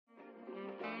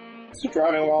It's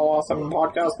Driving While Awesome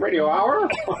Podcast Radio Hour.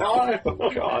 Oh,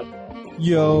 God.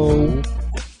 Yo.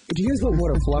 Do you guys know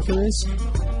what a fluffer is?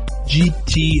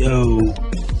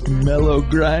 GTO. Mellow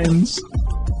grinds.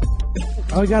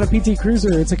 Oh, I got a PT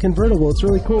Cruiser. It's a convertible. It's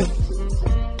really cool.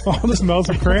 Oh, this smells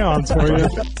of crayons for you.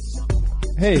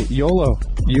 Hey, YOLO.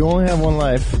 You only have one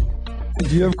life.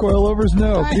 Do you have coilovers?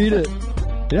 No. Beat it.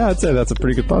 Yeah, I'd say that's a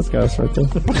pretty good podcast right there.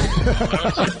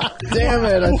 Damn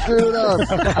it, I screwed up.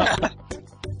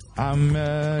 I'm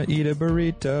eat a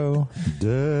burrito.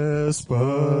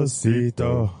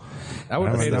 Despacito. I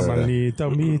would pay to You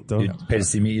pay to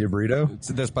see me eat a burrito? It's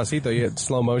Despacito. You get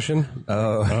slow motion.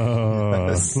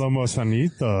 Oh, slow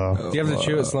motionito. Do you have to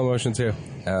chew it slow motion too?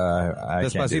 I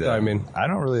can't do Despacito, that. I mean. I'm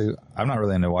not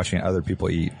really into watching other people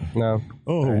eat. No.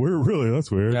 Oh,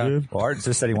 that's weird, Yeah. dude. Well, Art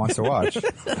just said he wants to watch.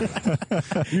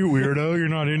 You weirdo, you're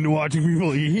not into watching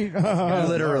people eat?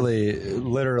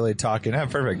 literally talking.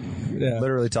 Perfect. Yeah.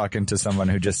 Literally talking to someone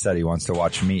who just said he wants to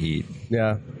watch me eat.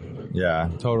 Yeah. Yeah.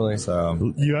 Totally.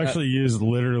 So You actually use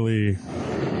literally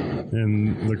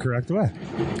in the correct way.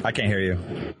 I can't hear you.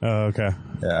 Oh, okay.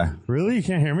 Yeah. Really? You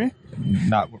can't hear me?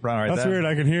 Not right That's there. weird,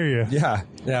 I can hear you. Yeah.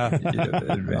 Yeah.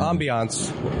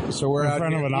 Ambiance. So we're In out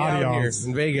front here, of an out here audience.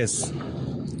 in Vegas.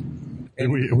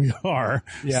 We are.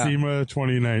 Yeah. SEMA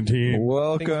 2019.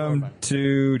 Welcome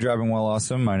to Driving While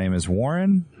Awesome. My name is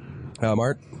Warren.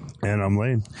 Art. And I'm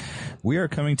Lane. We are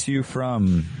coming to you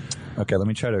from... Okay, let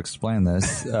me try to explain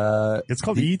this. It's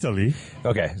called Italy.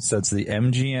 Okay, so it's the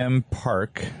MGM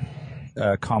Park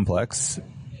complex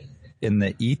in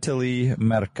the Italy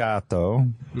Mercato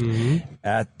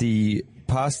at the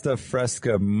Pasta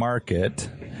Fresca Market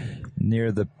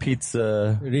near the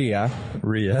Pizzeria.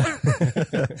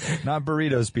 Not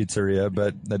Burritos Pizzeria,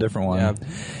 but a different one. Yeah.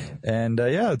 And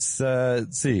it's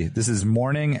let's see. This is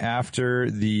morning after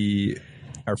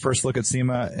our first look at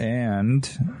SEMA and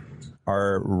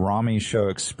our Rami show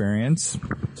experience.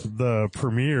 The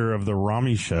premiere of the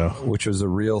Rami show. Which was a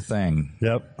real thing.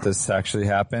 Yep. This actually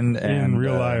happened. In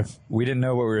real life. We didn't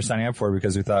know what we were signing up for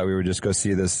because we thought we would just go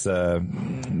see this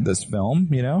film,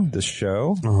 this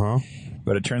show. Uh-huh.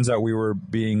 But it turns out we were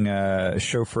being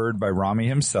chauffeured by Rami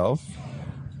himself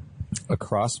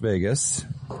across Vegas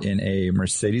in a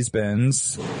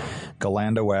Mercedes-Benz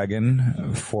Galanda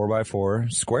wagon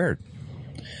 4x4 squared.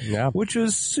 Yeah. Which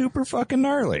was super fucking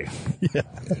gnarly. Yeah.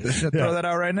 Throw that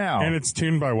out right now. And it's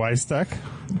tuned by Weistech.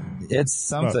 It's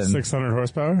something. About 600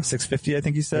 horsepower? 650, I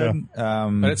think you said. Yeah.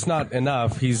 But it's not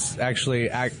enough. He's actually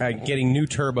getting new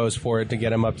turbos for it to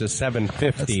get him up to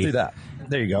 750. Let's do that.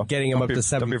 There you go. Getting him up to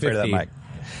 750. Don't be afraid of that mic.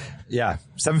 Yeah,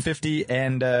 750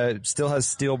 and still has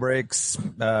steel brakes,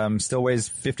 still weighs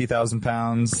 50,000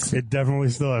 pounds. It definitely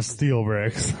still has steel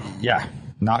brakes. Yeah,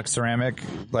 not ceramic.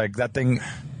 Like, that thing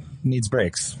needs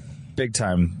brakes. Big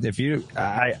time.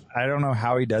 I don't know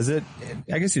how he does it.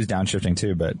 I guess he was downshifting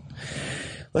too, but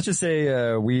let's just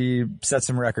say we set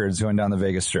some records going down the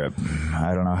Vegas Strip.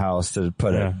 I don't know how else to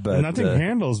put it, but nothing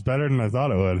handles better than I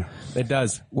thought it would. It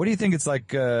does. What do you think it's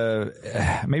like?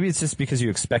 Maybe it's just because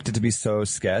you expect it to be so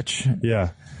sketch.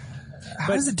 Yeah.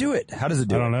 How does it do it? How does it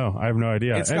do it? I don't know. I have no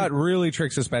idea. It's got really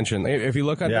trick suspension. If you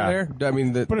look under there, I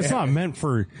mean, but it's not meant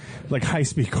for like high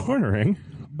speed cornering.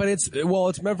 But it's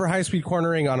meant for high speed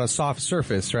cornering on a soft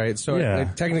surface, right? So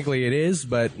technically it is,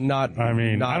 but not. I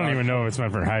mean, not I don't even know if it's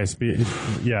meant for high speed.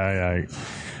 Yeah.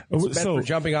 It's meant for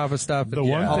jumping off of stuff. The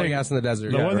one thing, gas in the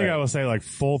desert. The one thing I will say, like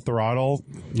full throttle,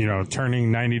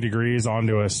 turning 90 degrees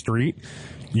onto a street,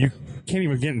 you can't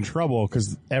even get in trouble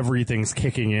because everything's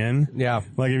kicking in. Yeah.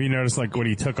 Like if you notice, like when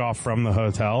he took off from the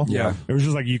hotel, it was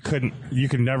just like you could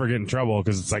never get in trouble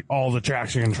because it's like all the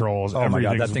traction controls. Oh my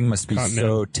God, that thing must be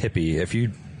so tippy. If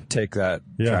you take that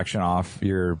traction off,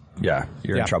 you're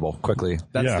in trouble quickly.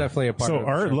 That's definitely a part so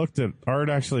of it. Art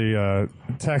actually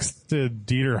texted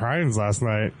Dieter Hines last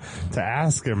night to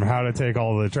ask him how to take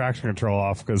all the traction control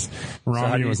off because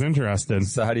Rami was interested.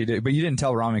 So how do you do? But you didn't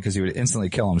tell Rami because he would instantly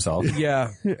kill himself.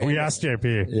 Yeah. We asked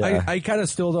JP. Yeah. I kind of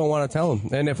still don't want to tell him.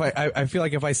 And if I feel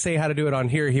like if I say how to do it on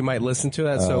here, he might listen to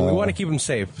that. So we want to keep him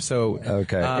safe. So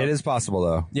okay. It is possible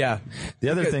though. Yeah. The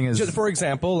other thing is, just for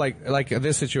example, like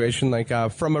this situation, like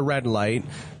from a red light,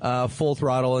 full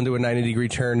throttle into a 90-degree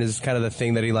turn is kind of the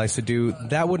thing that he likes to do.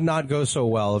 That would not go so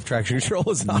well if traction control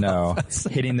is off. No.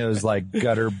 Hitting those like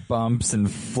gutter bumps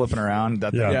and flipping around.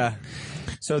 Yeah.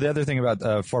 So the other thing about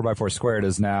 4x4 squared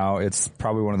is now it's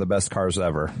probably one of the best cars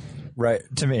ever. Right.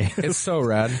 To me. It's so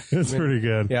rad. It's pretty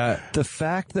good. Yeah. The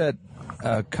fact that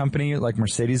a company like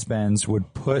Mercedes-Benz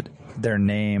would put their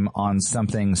name on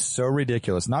something so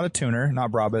ridiculous. Not a tuner,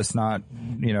 not Brabus, not,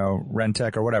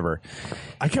 Rentec or whatever.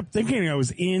 I kept thinking I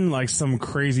was in like some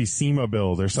crazy SEMA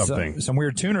build or something. Some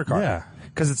weird tuner car. Yeah.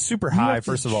 Because it's super You high, have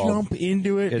to first of all. jump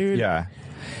into it, dude. Yeah.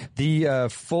 The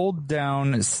fold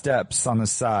down steps on the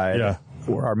side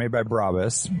are made by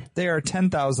Brabus. They are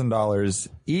 $10,000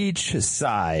 each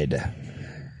side.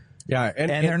 Yeah, and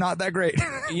they're not that great.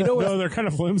 You know what? No, they're kind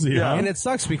of flimsy. Huh? And it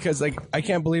sucks because I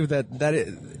can't believe that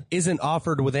it isn't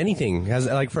offered with anything.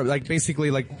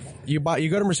 Basically you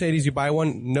go to Mercedes, you buy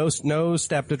one, no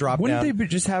step to drop Wouldn't down. they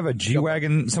just have a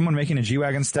G-Wagon, someone making a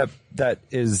G-Wagon step that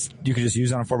you could just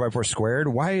use on a 4x4 squared?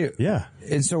 Why? Yeah.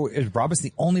 And so is Brabus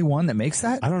the only one that makes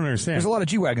that? I don't understand. There's a lot of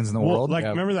G-Wagons in the world.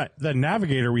 Remember that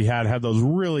Navigator we had those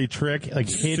really hidden,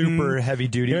 super heavy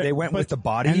duty. They went with the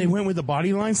body. And they went with the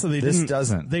body line, so This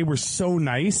doesn't. They were so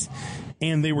nice.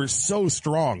 And they were so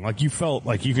strong. Like, you felt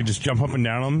like you could just jump up and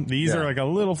down them. These are like a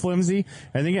little flimsy.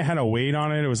 I think it had a weight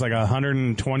on it. It was like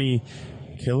 120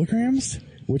 kilograms,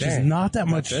 which is not that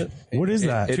much. What is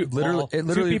that? It literally,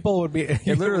 two people would be.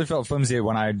 It literally felt flimsy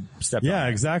when I stepped on it. Yeah,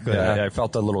 exactly. I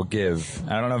felt a little give.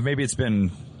 I don't know if maybe it's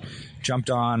been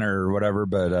jumped on or whatever,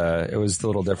 but it was a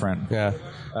little different. Yeah.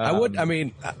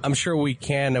 I'm sure we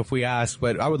can if we ask,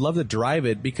 but I would love to drive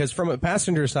it because from a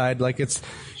passenger side,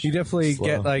 you definitely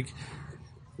get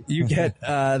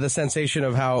the sensation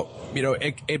of how,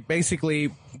 it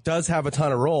basically does have a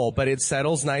ton of roll, but it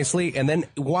settles nicely. And then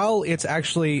while it's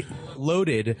actually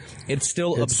loaded, it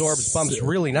still absorbs bumps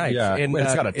really nice. Yeah, and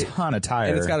it's got a ton of tire.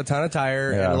 And it's got a ton of tire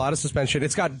and a lot of suspension.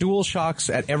 It's got dual shocks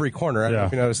at every corner. I don't know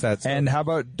if you noticed that. So. And how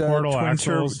about Portal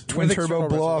axles twin turbo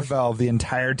blow off valve the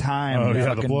entire time? Oh, yeah, the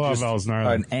Fucking blow off just valve's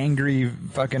gnarly. An angry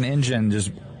fucking engine,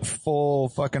 just full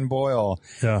fucking boil.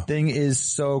 Yeah. Thing is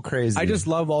so crazy. I just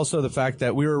love also the fact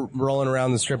that we were rolling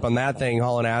around the strip on that thing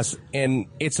hauling ass, and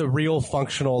it's a real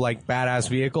functional, badass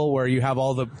vehicle where you have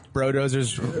all the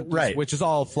brodozers, right, which is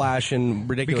all flash and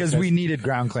ridiculous. Because we needed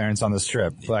ground clearance on the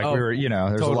strip. We were,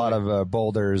 there's a lot of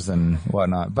boulders and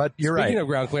whatnot. But you're Speaking right. of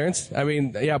ground clearance,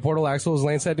 portal axles,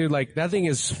 Lane said, dude, that thing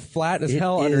is flat as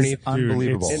hell underneath.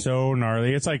 Unbelievable. Dude, it's so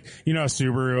gnarly. It's like,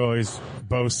 Subaru always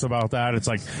boasts about that. It's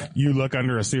like, you look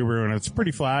under a Subaru and it's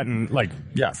pretty flat and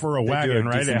for a wagon,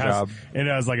 right? It has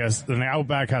an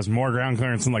Outback has more ground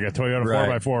clearance than a Toyota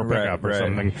 4x4 pickup or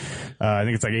something. I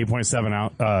think it's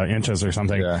 8.7 inches or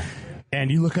something. Yeah. And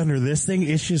you look under this thing,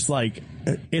 it's just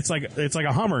it's like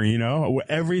a Hummer,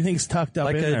 everything's tucked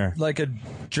up in there. Like a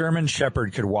German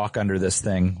Shepherd could walk under this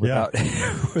thing without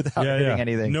hitting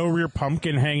anything. No rear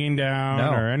pumpkin hanging down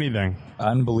or anything.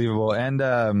 Unbelievable. And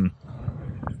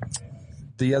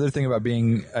the other thing about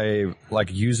being a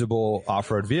usable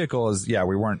off-road vehicle is,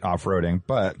 we weren't off-roading,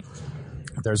 but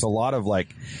there's a lot of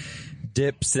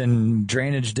dips and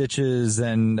drainage ditches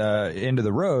and into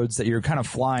the roads that you're kind of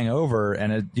flying over,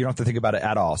 and you don't have to think about it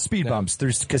at all. Speed bumps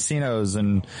through casinos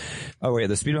and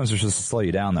the speed bumps are supposed to slow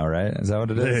you down, though, right? Is that what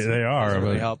it is? They are.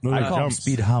 Really help. I call them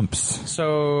speed humps.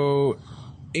 So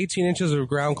 18 inches of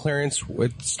ground clearance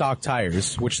with stock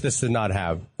tires, which this did not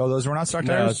have. Oh, those were not stock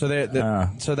No, tires? so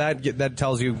so that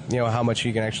tells you, how much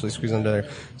you can actually squeeze under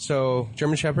there. So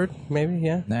German Shepherd, maybe,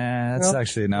 yeah. Nah, that's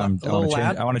actually I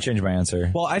want to change my answer.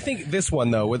 Well, I think this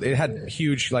one though, it had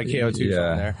huge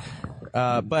KO2s on there,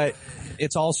 but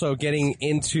it's also getting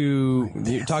into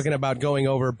you're talking about going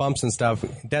over bumps and stuff.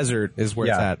 Desert is where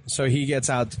it's at. So he gets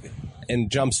out and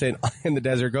jumps in the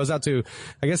desert, goes out to,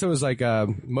 I guess it was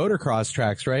motocross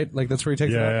tracks, right? That's where he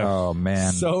takes it out. Yeah. Oh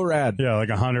man, So rad. Yeah,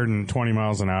 120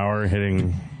 miles an hour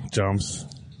hitting jumps.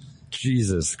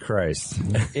 Jesus Christ.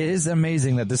 It is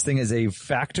amazing that this thing is a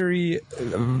factory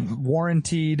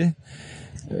warranted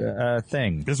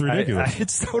thing. It's ridiculous.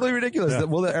 It's totally ridiculous. Yeah.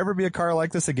 Will there ever be a car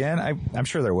like this again? I'm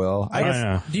sure there will. I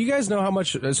guess. Do you guys know how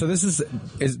much? So this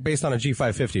is based on a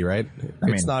G550, right?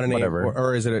 It's not an whatever. 8,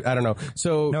 or is it? I don't know.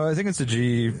 So No, I think it's a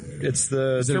G. It's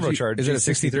the turbocharged. Is it a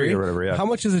 63 or whatever? Yeah. How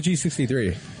much is a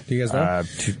G63? Do you guys know?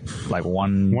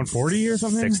 140 or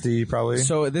something? 60 probably.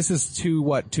 So this is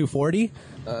 240?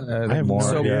 I think more.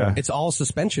 So yeah. it's all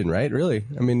suspension, right? Really?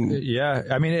 I mean, Yeah,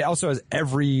 I mean, it also has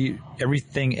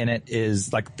everything in it is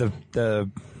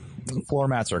the floor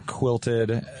mats are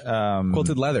quilted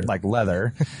leather, like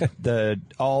leather.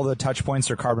 All the touch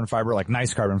points are carbon fiber, like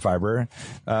nice carbon fiber.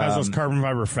 Has those carbon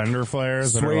fiber fender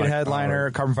flares. Suede headliner,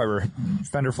 carbon fiber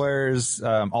fender flares.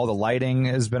 All the lighting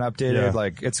has been updated.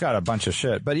 Yeah. It's got a bunch of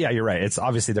shit. But yeah, you're right. It's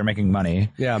obviously they're making money.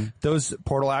 Yeah. Those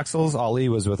portal axles. Ali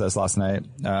was with us last night.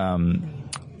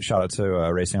 Shout out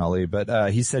to Racing Ali,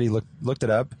 but he said he looked it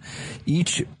up.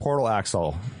 Each portal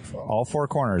axle, all four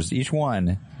corners, each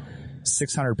one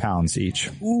 600 pounds each.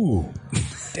 Ooh,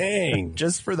 dang!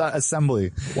 Just for that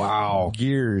assembly. Wow,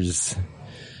 gears.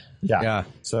 Yeah.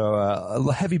 So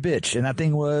a heavy bitch, and that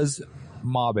thing was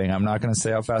mobbing. I'm not going to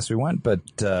say how fast we went, but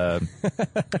we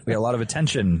had a lot of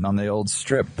attention on the old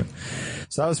strip.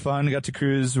 So that was fun. We got to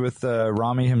cruise with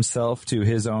Rami himself to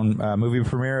his own movie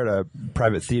premiere at a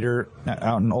private theater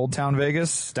out in Old Town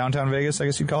Vegas, downtown Vegas, I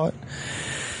guess you'd call it.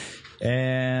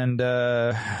 And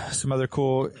some other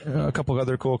a couple of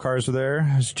other cool cars were there.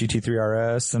 There's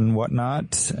GT3 RS and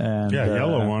whatnot. And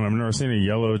yellow one. I've never seen a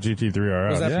yellow GT3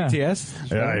 RS. Was that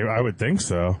PTS? Yeah, I would think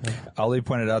so. Ali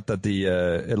pointed out that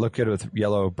it looked good with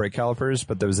yellow brake calipers,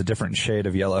 but there was a different shade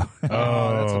of yellow.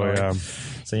 Oh, yeah.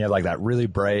 So you had like that really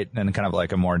bright and kind of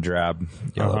like a more drab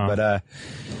yellow. But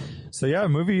so yeah,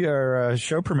 movie or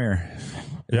show premiere.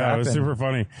 It was super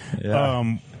funny.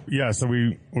 Yeah. So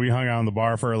we hung out in the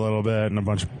bar for a little bit, and a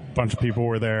bunch of people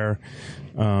were there.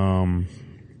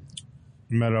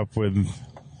 Met up with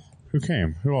who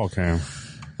came? Who all came?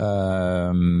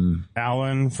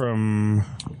 Alan from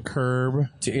Curb.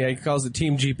 Yeah, he calls it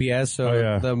Team GPS.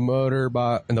 So the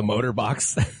motorbox,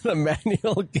 the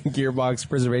Manual Gearbox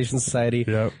Preservation Society.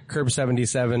 Yep. Curb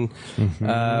 77.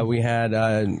 Mm-hmm. We had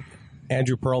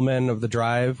Andrew Perlman of The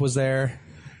Drive was there.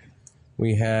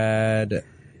 We had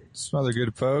some other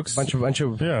good folks. Bunch of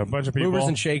people. Movers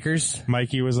and shakers.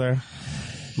 Mikey was there.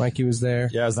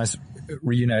 Yeah, it was nice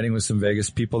reuniting with some Vegas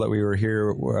people that we were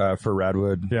here for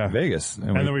Radwood Vegas.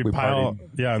 And then we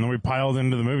piled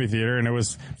into the movie theater, and it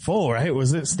was full, right?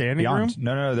 Was it standing room?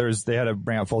 No, they had to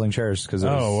bring out folding chairs because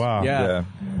wow. Yeah.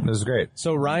 It was great.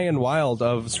 So Ryan Wild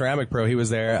of Ceramic Pro, he was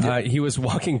there. He was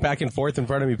walking back and forth in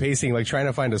front of me, pacing, like trying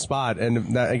to find a spot,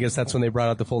 and I guess that's when they brought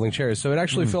out the folding chairs. So it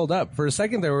actually filled up. For a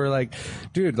second there, we were like,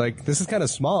 dude, like this is kind of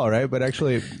small, right? But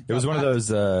actually it was one of those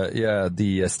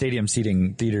the stadium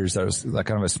seating theaters that was like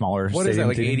kind of a smaller What is that,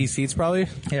 like 80 seats probably?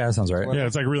 Yeah, that sounds right. Yeah,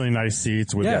 it's like really nice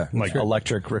seats with like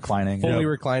electric reclining. Fully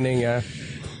reclining, yeah.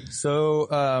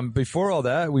 So before all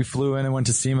that, we flew in and went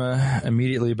to SEMA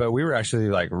immediately, but we were actually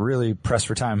like really pressed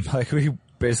for time. Like we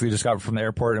basically just got from the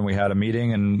airport and we had a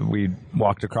meeting and we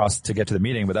walked across to get to the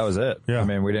meeting, but that was it. Yeah. I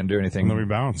mean, we didn't do anything and then we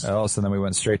bounced else, and then we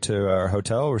went straight to our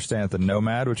hotel. We're staying at the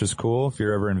Nomad, which is cool. If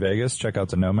you're ever in Vegas, check out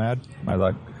the Nomad.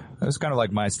 It's kind of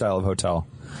like my style of hotel.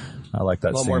 I like that.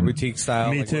 A little more boutique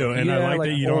style. Me too. And I like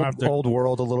that you don't have to old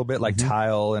world a little bit, like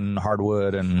tile and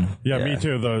hardwood and me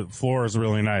too. The floor is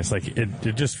really nice. Like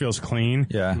it just feels clean.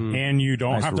 Yeah. And you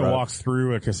don't have to walk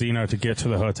through a casino to get to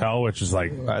the hotel, which is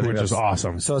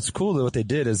awesome. So it's cool that what they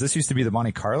did is this used to be the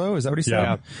Monte Carlo. Is that what he said?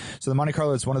 Yeah. So the Monte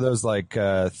Carlo is one of those like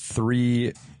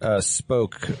 3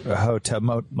 spoke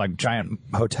hotel, like giant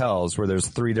hotels where there's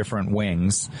 3 different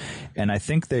wings, and I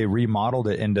think they remodeled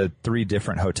it into 3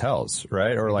 different hotels,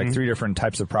 right? Or like 3 different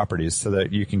types of properties, so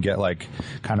that you can get like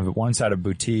kind of one side of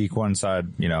boutique, one side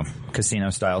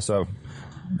casino style. So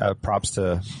props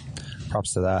to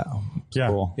that. It's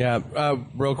cool. Yeah.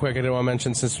 Real quick, I did want to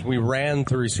mention, since we ran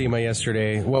through SEMA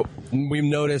yesterday, we've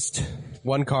noticed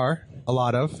one car. A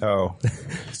lot of.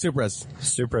 Supras.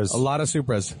 A lot of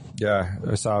Supras. Yeah.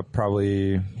 I saw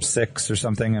probably 6 or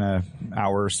something in an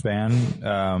hour span.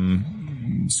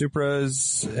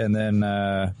 Supras, and then,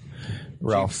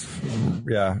 Ralph.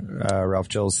 Ralph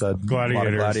Gills said Gladiators. A lot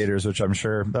of Gladiators, which I'm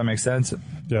sure that makes sense.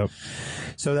 Yep.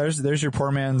 So there's your poor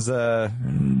man's,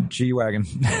 G-Wagon.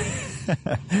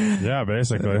 Yeah,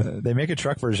 basically. They make a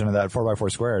truck version of that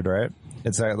 4x4 squared, right?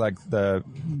 It's like the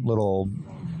little...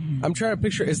 I'm trying to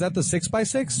picture. Is that the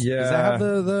 6x6? Yeah. Does that have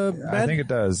the bed? I think it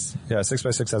does. Yeah,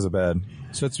 6x6 has a bed.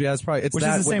 So it's probably which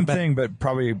is the same thing, but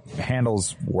probably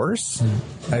handles worse.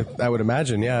 I would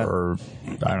imagine, yeah. Or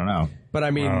I don't know. But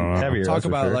I mean, heavier, talk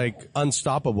about like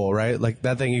unstoppable, right? Like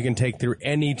that thing you can take through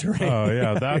any terrain. Oh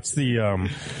yeah, that's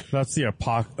the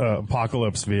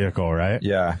apocalypse vehicle, right?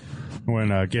 Yeah. When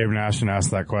Gabe Nashon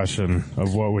asked that question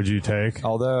of what would you take,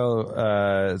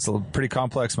 although it's a pretty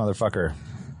complex motherfucker.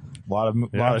 A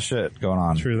lot of shit going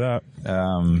on. True that.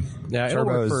 It'll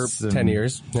work for 10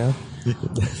 years. Yeah.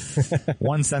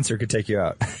 One sensor could take you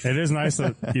out. It is nice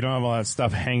that you don't have all that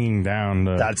stuff hanging down.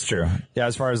 That's true. Yeah,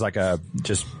 as far as like a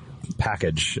just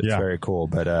package, it's very cool.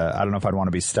 But I don't know if I'd want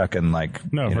to be stuck in the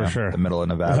middle of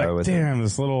Nevada with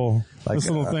this little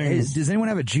thing. Hey, does anyone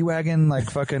have a G-Wagon like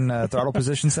fucking throttle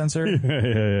position sensor?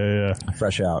 Yeah.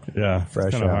 Fresh out. Yeah,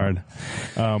 fresh out. Hard.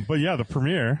 But yeah, the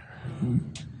premiere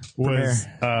was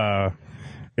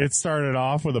it started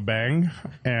off with a bang,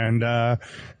 and it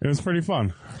was pretty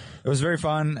fun. It was very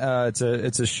fun. It's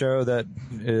a show that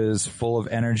is full of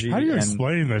energy. How do you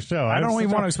explain the show? I don't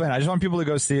even want to explain it. I just want people to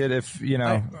go see it if,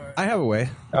 I have a way.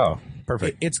 Oh,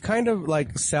 perfect. It's kind of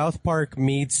like South Park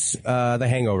meets The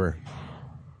Hangover.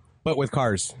 but with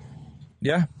cars.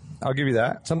 Yeah, I'll give you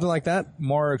that. Something like that.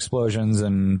 More explosions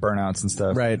and burnouts and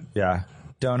stuff. Right. Yeah.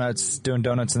 Doing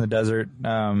donuts in the desert.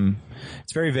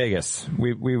 It's very Vegas.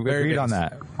 We agreed on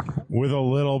that. With a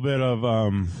little bit of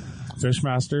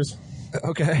Fishmasters.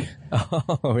 Okay.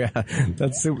 Oh yeah,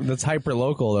 that's hyper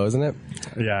local though, isn't it?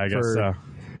 Yeah, I guess so.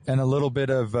 And a little bit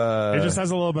of it just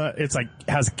has a little bit. It's like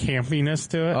has campiness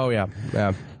to it. Oh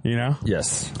yeah. You know.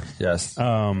 Yes.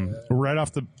 Right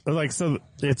off the so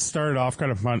it started off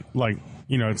kind of fun.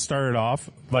 It started off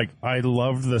I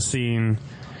loved the scene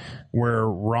where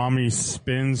Rami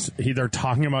spins. They're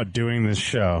talking about doing this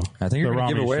show. I think you're going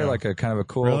to give away show. a kind of a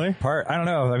cool part. I don't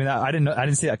know. I mean, I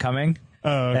didn't see that coming. Oh,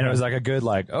 okay. And it was a good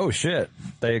oh shit.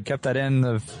 They kept that in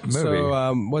the movie.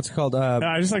 So what's it called?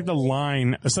 I just like the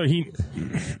line. So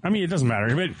it doesn't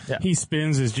matter, but he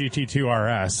spins his GT2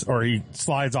 RS or he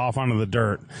slides off onto the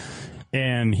dirt.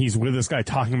 And he's with this guy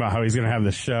talking about how he's going to have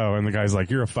this show, and the guy's like,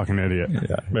 "You're a fucking idiot,"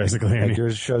 basically. And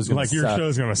your show's going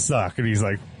to suck, and he's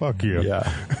like, "Fuck you." Yeah,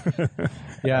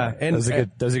 yeah. And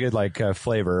there's a good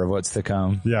flavor of what's to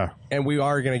come. Yeah, and we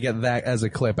are going to get that as a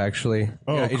clip, actually.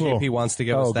 Oh, cool. JP wants to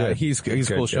give us that. Good. He's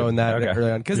cool showing that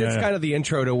early on because it's kind of the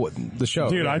intro to the show.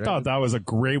 Dude, I thought that was a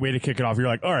great way to kick it off. You're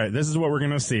like, all right, this is what we're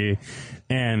going to see,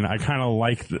 and I kind of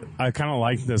like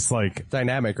this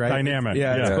dynamic, right? Dynamic,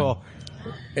 yeah, it's cool.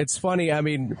 It's funny. I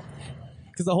mean,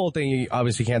 because the whole thing you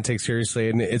obviously can't take seriously,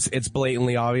 and it's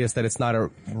blatantly obvious that it's not a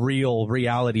real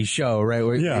reality show, right?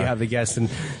 Where you have the guests,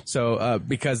 and so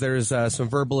because there's some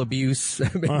verbal abuse,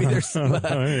 maybe there's some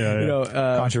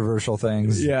controversial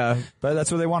things. Yeah, but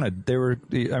that's what they wanted.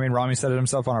 Rami said it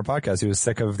himself on our podcast. He was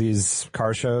sick of these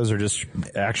car shows or just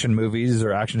action movies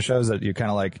or action shows that you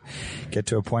kind of get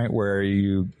to a point where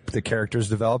the characters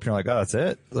develop and you're like, oh, that's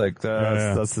it?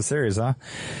 That's the series, huh?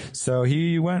 So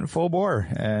he went full bore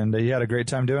and he had a great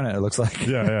time doing it looks like.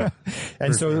 Yeah.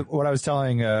 And so what I was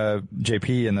telling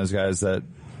JP and those guys that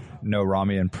know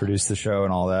Rami and produce the show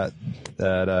and all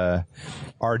that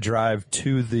our drive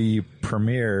to the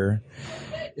premiere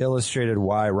illustrated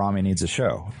why Rami needs a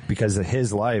show, because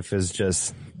his life is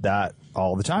just that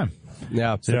all the time.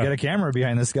 Yeah. So get a camera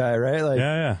behind this guy, right?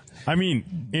 Yeah. I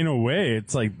mean, in a way,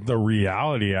 it's like the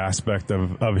reality aspect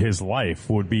of his life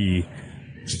would be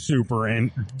super, and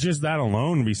just that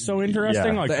alone would be so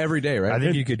interesting. The everyday, right? I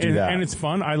think you could do that, and it's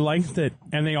fun. I like that,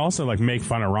 and they also make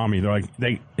fun of Rami.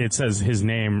 They're it says his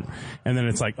name, and then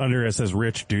it's under it says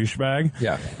rich douchebag.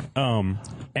 Yeah.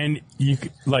 And you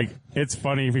it's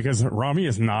funny because Rami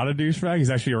is not a douchebag. He's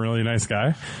actually a really nice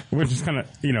guy, which is kind of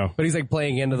But he's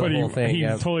playing into the whole thing. He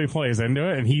totally plays into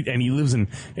it, and he lives in.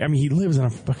 He lives in a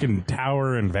fucking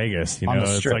tower in Vegas. On the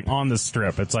strip. It's on the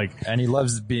strip. It's and he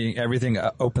loves being everything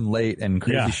open late and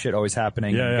crazy shit always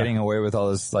happening. And getting away with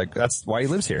all this. That's why he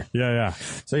lives here. Yeah.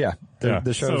 So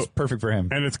the show is perfect for him,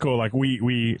 and it's cool.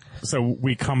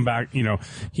 We come back.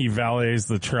 He valets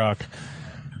the truck.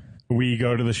 We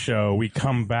go to the show. We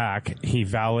come back. He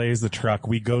valets the truck.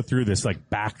 We go through this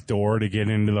back door to get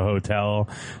into the hotel,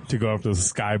 to go up to the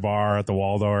Sky Bar at the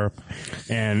Waldorf,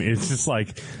 and it's just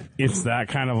it's that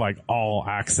kind of all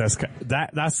access.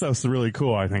 That stuff's really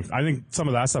cool. I think some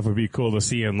of that stuff would be cool to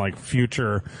see in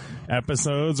future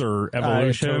episodes or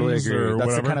evolutions. I totally agree. Or that's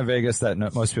whatever. the kind of Vegas that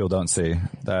most people don't see.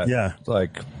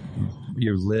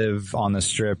 You live on the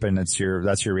strip and that's your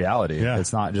reality. Yeah.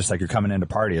 It's not just you're coming in to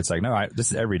party. It's no,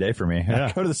 this is every day for me. Yeah.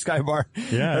 I go to the Sky Bar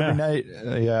every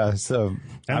night. So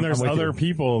and there's other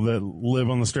people that live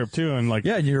on the strip too, and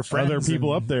your friends, other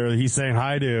people up there that he's saying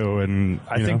hi to, and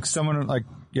I think someone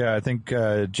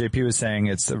JP was saying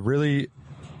it's a really.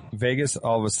 Vegas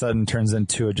all of a sudden turns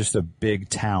into just a big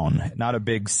town, not a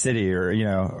big city or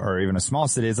even a small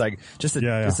city. It's just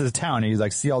this is a town. And you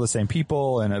see all the same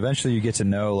people, and eventually you get to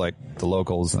know the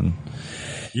locals and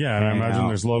and I imagine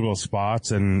there's local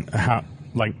spots and how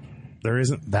there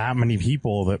isn't that many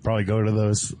people that probably go to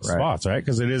those spots, right?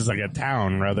 Because it is a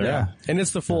town rather. Yeah, and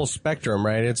it's the full spectrum,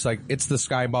 right? It's it's the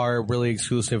Sky Bar, really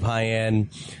exclusive, high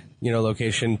end.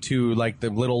 Location to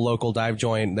the little local dive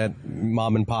joint that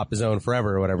mom and pop has owned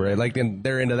forever or whatever. And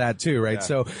they're into that too, right? Yeah.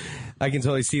 So I can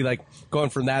totally see going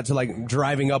from that to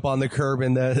driving up on the curb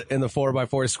in the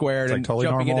 4x4 square and totally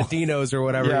jumping normal. into Dino's or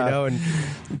whatever, and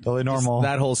totally normal.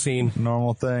 That whole scene.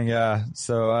 Normal thing. Yeah.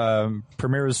 So,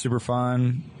 premiere was super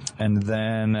fun. And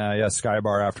then, Sky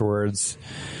Bar afterwards.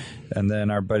 And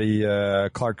then our buddy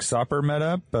Clark Soper met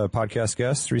up, recent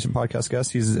podcast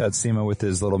guest. He's at SEMA with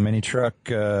his little mini truck,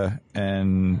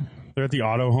 and They're at the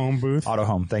Auto Home booth. Auto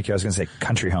Home. Thank you. I was going to say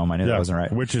Country Home. I knew that wasn't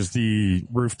right. Which is the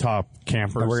rooftop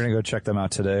campers. We're going to go check them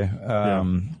out today.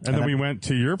 And then we went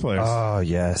to your place. Oh,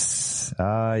 yes.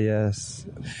 Yes.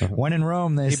 When in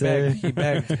Rome, they say. He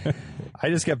begged. I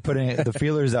just kept putting the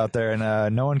feelers out there,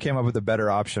 and no one came up with a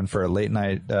better option for a late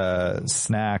night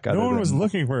snack. No one was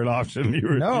looking for an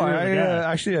option.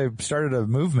 I started a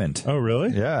movement. Oh,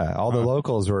 really? Yeah. All the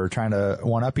locals were trying to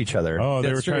one up each other. Oh,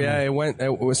 they were trying. Yeah, it went.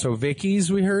 So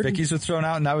Vicky's, we heard. Vicky's was thrown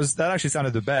out, and that actually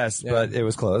sounded the best, but it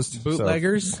was closed.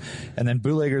 Bootleggers. And then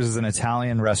Bootleggers is an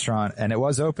Italian restaurant, and it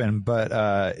was open, but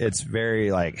it's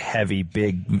very like heavy,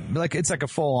 big, like it's like a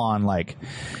full on like,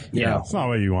 you know, it's not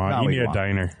what you want. You need a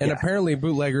diner. And apparently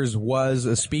Bootleggers was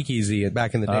a speakeasy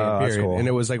back in the day period, cool. and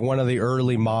it was like one of the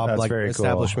early mob like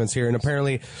establishments here. And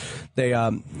apparently they, I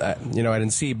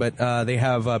didn't see, but they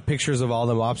have pictures of all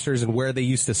the mobsters and where they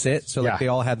used to sit. So like they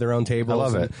all had their own tables. I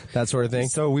love it. That sort of thing.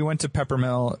 So we went to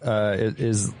Peppermill.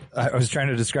 I was trying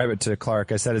to describe it to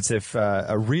Clark. I said it's if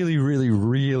a really, really,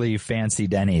 really fancy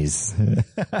Denny's.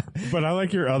 But I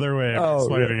like your other way of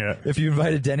explaining it. If you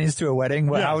invited Denny's to a wedding,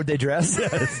 how would they dress?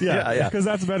 Yeah. Because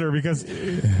that's better. Because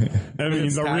I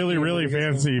mean, the really, really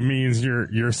fancy means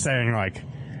you're saying like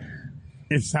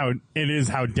it is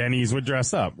how Denny's would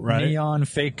dress up, right? Neon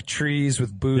fake trees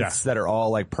with booths that are all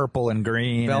like purple and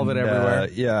green, velvet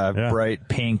everywhere. Bright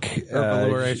pink.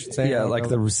 Velour, I should say. Yeah, like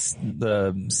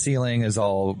the ceiling is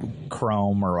all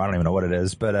chrome, or I don't even know what it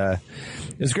is, but it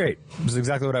was great. It was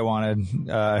exactly what I wanted.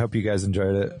 I hope you guys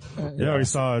enjoyed it. We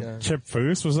saw Chip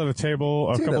Foose was at a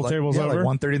couple tables over.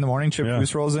 Like 1:30 in the morning. Chip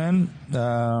Foose rolls in.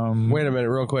 Wait a minute,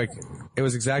 real quick. It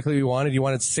was exactly what you wanted. You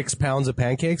wanted 6 pounds of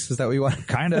pancakes. Is that what you wanted?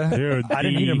 Kinda. Dude, I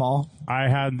didn't eat them all. I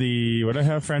had what I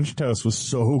have French toast was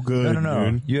so good.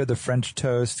 No. Dude. You had the French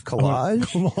toast collage.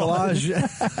 Collage.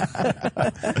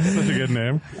 Such a good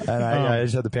name. And I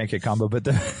just had the pancake combo, but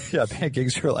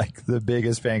pancakes are like the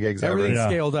biggest pancakes ever. Everything's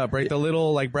scaled up, right? The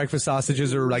little like breakfast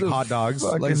sausages are like hot dogs,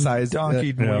 like size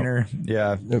donkey wiener.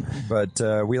 Yeah,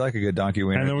 but we like a good donkey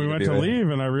wiener. And then we went to leave,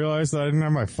 and I realized that I didn't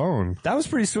have my phone. That was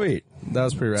pretty sweet. That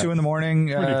was pretty rad. 2 a.m.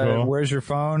 Cool. Where's your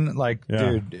phone? Like,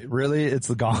 dude, really? It's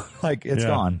gone. Like, it's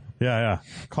gone. Yeah.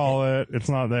 Call it. It's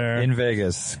not there. In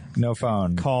Vegas. No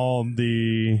phone. Called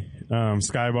the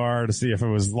Sky Bar to see if it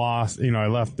was lost. I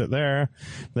left it there.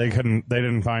 They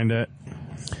didn't find it.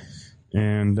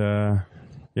 And, that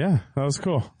was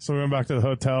cool. So we went back to the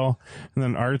hotel, and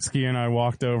then Artsky and I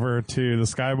walked over to the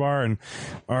Sky Bar, and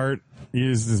Art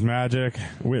used his magic.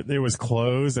 It was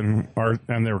closed, and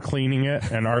they were cleaning it,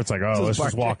 and Art's like, let's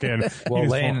just walk in. Well,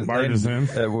 Lane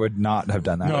would not have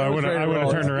done that. No, I would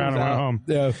have turned around and went home.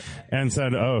 Yeah. And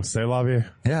said, say love you.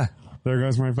 Yeah. There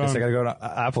goes my phone. Guess I gotta go to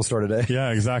Apple Store today.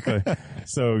 Yeah, exactly.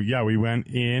 So we went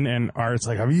in, and Art's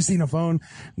like, have you seen a phone?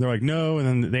 And they're like, no.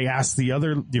 And then they asked the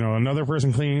other, another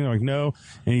person cleaning. They're like, no.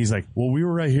 And he's like, well, we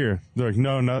were right here. They're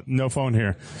like, no phone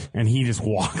here. And he just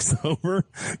walks over,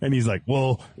 and he's like,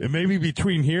 well, it may be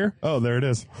between here. Oh, there it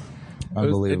is.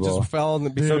 Unbelievable. It just fell on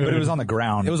the. But it was on the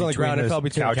ground. It was on the ground. It fell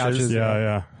between the couches.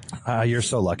 Yeah. You're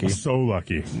so lucky. So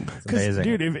lucky. Amazing.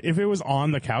 Dude, if it was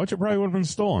on the couch, it probably would have been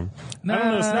stolen. No, I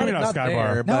don't know. It's maybe not Sky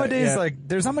Bar. Nowadays,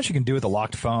 there's not much you can do with a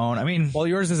locked phone. I mean, well,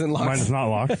 yours isn't locked. Mine is not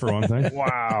locked, for one thing.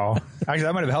 Wow. Actually,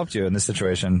 that might have helped you in this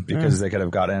situation because they could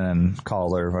have got in and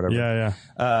called or whatever. Yeah.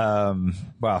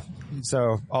 Wow.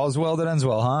 So all's well that ends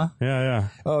well, huh? Yeah.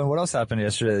 Oh, and what else happened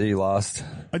yesterday that you lost?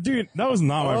 Dude, that was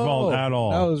not my fault at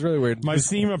all. That was really weird. My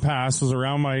SEMA pass was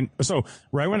around so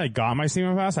right when I got my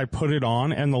SEMA pass, I put it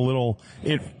on, and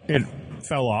it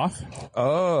fell off.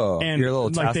 Oh, and your little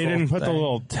tassel they didn't put thing. the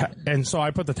little, and so I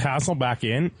put the tassel back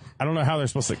in. I don't know how they're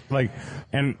supposed to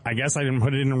and I guess I didn't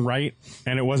put it in right,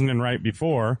 and it wasn't in right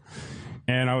before.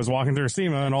 And I was walking through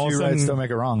SEMA, and all of a sudden, rights don't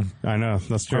make it wrong. I know,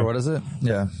 that's true. Or what is it?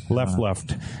 Yeah,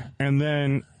 left. And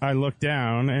then I look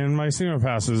down, and my SEMA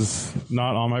pass is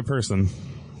not on my person.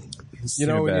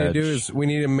 What we need to do is we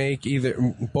need to make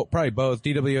probably both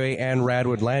DWA and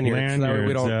Radwood lanyards. So that way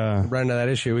we don't run into that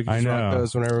issue. We can just rock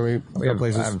those whenever we have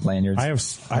places. I have lanyards. I have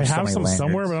some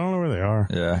somewhere, but I don't know where they are.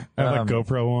 Yeah. I have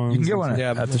GoPro ones. You can get one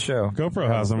at the show. GoPro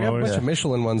has them We have a always. bunch of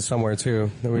Michelin ones somewhere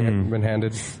too that we haven't been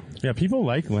handed. Yeah, people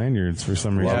like lanyards for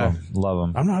some reason. Love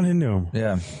them. I'm not into them.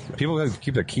 Yeah. People gotta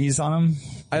keep their keys on them.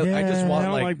 I just want I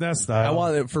don't like that style. I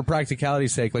want it for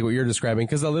practicality's sake, like what you're describing,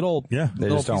 because the little they just don't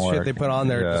piece of work. shit they put on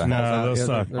there. Yeah. Just No, falls out. those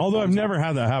suck. Although I've never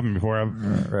had that happen before.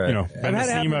 I've I've had it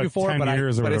happen before, 10 but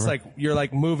years or but it's whatever. like you're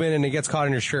like moving and it gets caught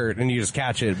in your shirt and you just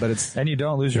catch it, but it's And you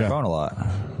don't lose your phone a lot.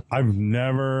 I've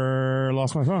never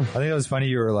lost my phone. I think it was funny.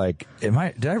 You were like, did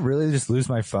I really just lose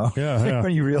my phone? Yeah.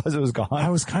 When you realized it was gone. I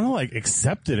was kind of like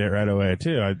accepted it right away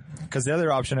too. Because the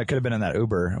other option, it could have been in that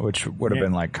Uber, which would have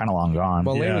been like kind of long gone.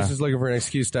 Well, Lane was just looking for an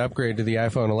excuse to upgrade to the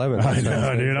iPhone 11. I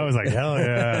know, dude. I was like, hell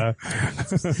yeah.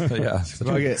 Yeah.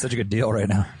 Such a good deal right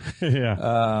now.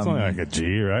 Yeah. It's only like a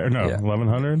G, right? Or no,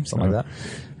 1100? Something like that.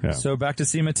 Yeah. So back to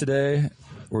SEMA today.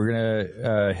 We're going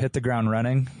to hit the ground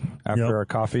running after our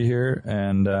coffee here.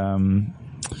 And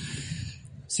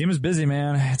SEMA's busy,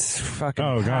 man. It's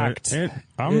fucking packed.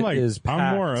 I'm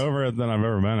more over it than I've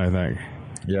ever been, I think.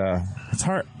 Yeah. It's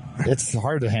hard. It's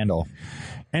hard to handle.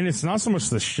 And it's not so much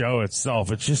the show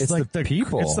itself. It's just like the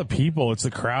people. It's the people. It's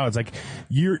the crowds. Like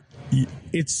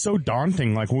it's so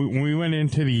daunting. Like when we went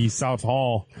into the South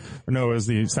Hall, or no, it was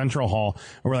the Central Hall,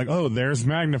 and we're like, oh, there's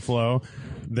MagnaFlow.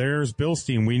 There's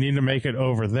Bilstein. We need to make it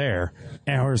over there.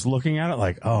 And I was looking at it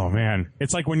like, oh man,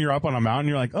 it's like when you're up on a mountain,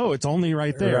 you're like, oh, it's only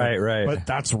right there. Right. But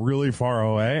that's really far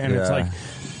away. And it's like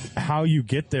how you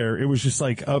get there. It was just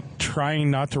like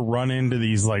trying not to run into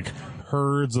these like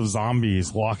herds of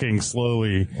zombies walking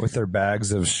slowly with their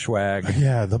bags of swag.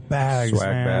 Yeah, the bags, swag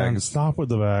man. bags. Stop with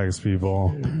the bags,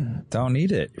 people. Don't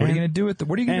need it. What are you going to do with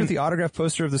the autograph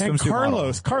poster of the swimsuit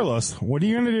model? Carlos, what are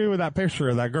you going to do with that picture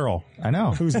of that girl? I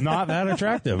know. Who's not that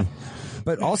attractive.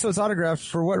 But also it's autographed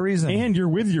for what reason? And you're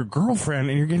with your girlfriend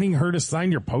and you're getting her to sign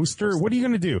your poster. What are you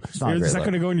going to do? Is that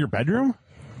going to go in your bedroom?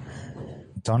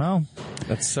 Don't know.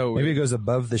 That's so Maybe it goes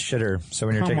above the shitter. So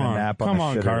when you're taking a nap on the shitter. Come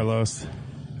on, Carlos.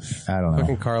 I don't know.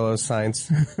 Fucking Carlos Sainz.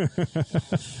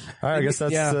 All right, I guess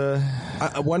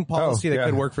that's one policy that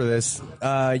could work for this.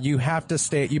 You have to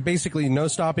stay. You basically no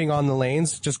stopping on the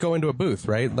lanes. Just go into a booth,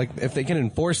 right? Like if they can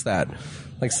enforce that,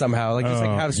 like somehow, like just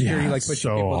like have security, like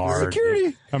pushing so people hard. through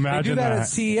security. Imagine they do that at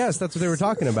CES. That's what they were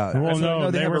talking about. Well,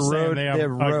 no, they were saying they have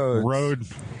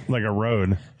roads. Like a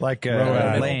road, like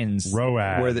lanes, road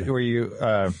where you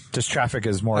just traffic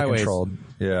is more controlled.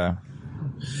 Yeah,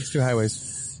 it's 2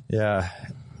 highways. Yeah.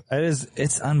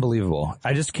 It's unbelievable.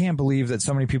 I just can't believe that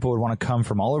so many people would want to come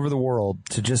from all over the world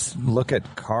to just look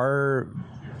at car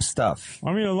stuff.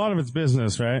 I mean, a lot of it's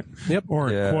business, right? Yep. Or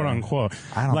quote unquote.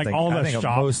 I don't like think, all I the think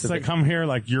shops that come here,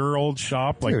 like your old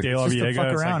shop, like De La Viega. Just to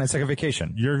fuck around. Like, it's like a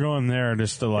vacation. You're going there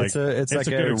just to like. It's like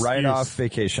a write-off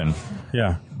vacation.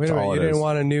 Yeah. Wait a minute, you didn't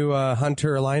want a new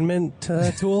Hunter alignment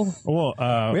tool? Well,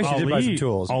 we actually did buy some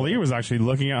tools. Ali was actually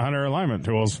looking at Hunter alignment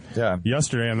tools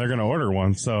yesterday, and they're going to order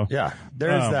one. So yeah,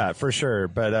 there is that for sure.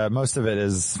 But most of it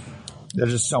is.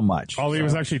 There's just so much. Ali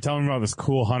was actually telling me about this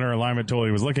cool Hunter alignment tool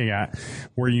he was looking at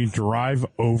where you drive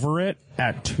over it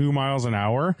at 2 miles an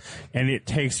hour and it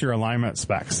takes your alignment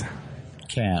specs.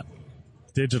 Can't.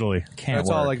 Digitally. That's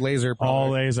all like laser. Probably. All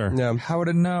laser. Yeah. How would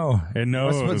it know? It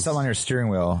knows. Let's put some on your steering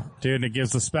wheel. Dude, it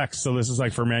gives the specs. So this is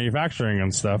like for manufacturing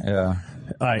and stuff. Yeah.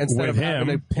 Like instead with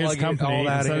him, his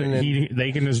company,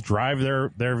 they can just drive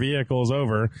their vehicles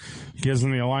over, gives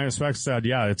them the alignment specs, said,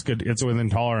 yeah, it's good. It's within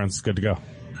tolerance. It's good to go.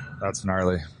 That's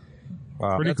gnarly.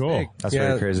 Wow. Pretty cool. Big. That's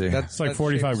very crazy. That's like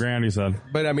 45 grand, he said.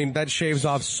 But I mean, that shaves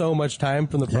off so much time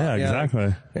from the Yeah,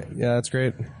 exactly. Yeah, that's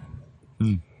great.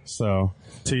 So,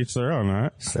 to each their own,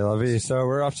 right? C'est la vie. So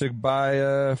we're off to buy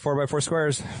 4x4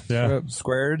 squares. Yeah.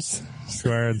 Squareds.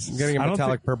 Squareds. I'm getting a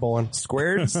metallic purple one.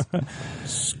 Squareds?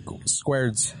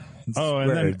 Squareds. Oh,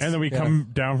 and then we come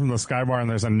down from the Sky Bar and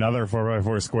there's another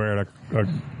 4x4 squared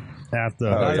at the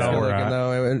hotel we're at.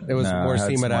 No, it was more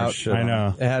seamed out. I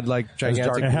know. It had like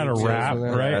gigantic. It had a wrap,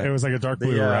 right? Yeah. It was like a dark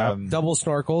blue wrap. Double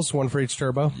snorkels, one for each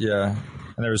turbo. Yeah.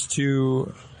 And there was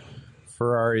 2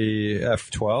 Ferrari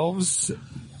F12s.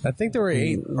 I think there were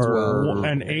 8 or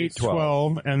an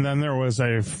 812, and then there was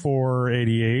a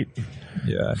 488.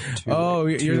 Yeah.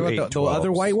 You're the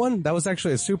other white one? That was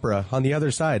actually a Supra on the other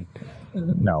side.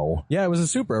 No. Yeah, it was a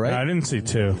Supra, right? I didn't see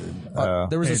 2.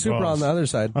 There was a Supra on the other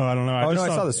side. Oh, I don't know. I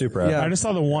saw the Supra. Yeah. I just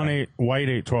saw the white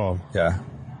 812. Yeah.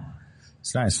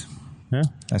 It's nice. Yeah.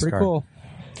 Nice Pretty car. cool.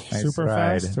 Nice Super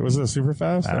ride. fast? Was it super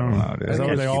fast? I don't know, dude. Is that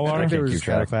what they all are? I think they were just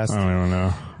kind of fast. I don't even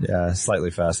know. Yeah,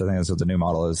 slightly fast. I think that's what the new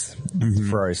model is.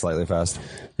 Ferrari slightly fast.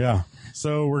 Yeah.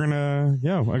 So we're going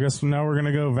to, I guess now we're going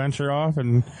to go venture off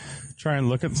and try and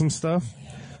look at some stuff.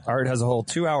 Art has a whole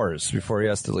 2 hours before he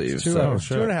has to leave. 2 hours.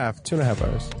 2.5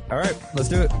 hours. All right, let's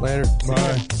do it. Later.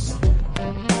 Bye.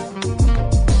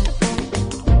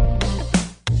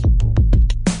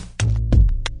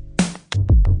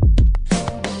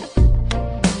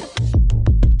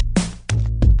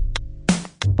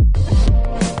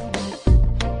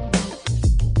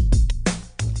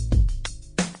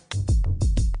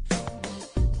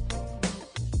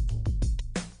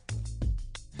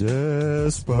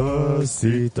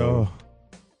 Despacito.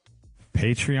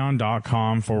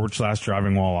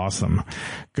 Patreon.com/driving while awesome.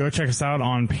 Go check us out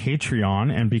on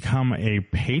Patreon and become a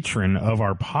patron of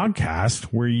our podcast,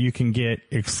 where you can get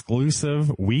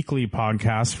exclusive weekly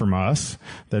podcasts from us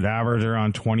that average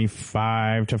around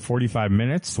 25 to 45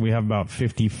 minutes. We have about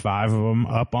 55 of them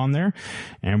up on there,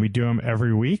 and we do them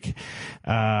every week.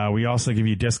 We also give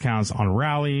you discounts on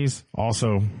rallies,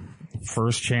 also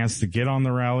first chance to get on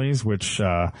the rallies, which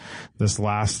this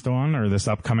last one, or this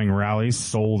upcoming rally,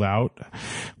 sold out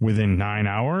within 9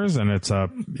 hours, and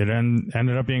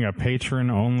ended up being a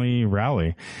patron only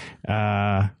rally.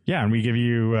 And we give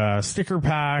you sticker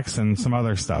packs and some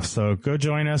other stuff. So go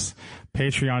join us,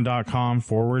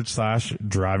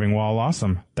 patreon.com/driving while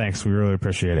awesome. Thanks, we really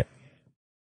appreciate it.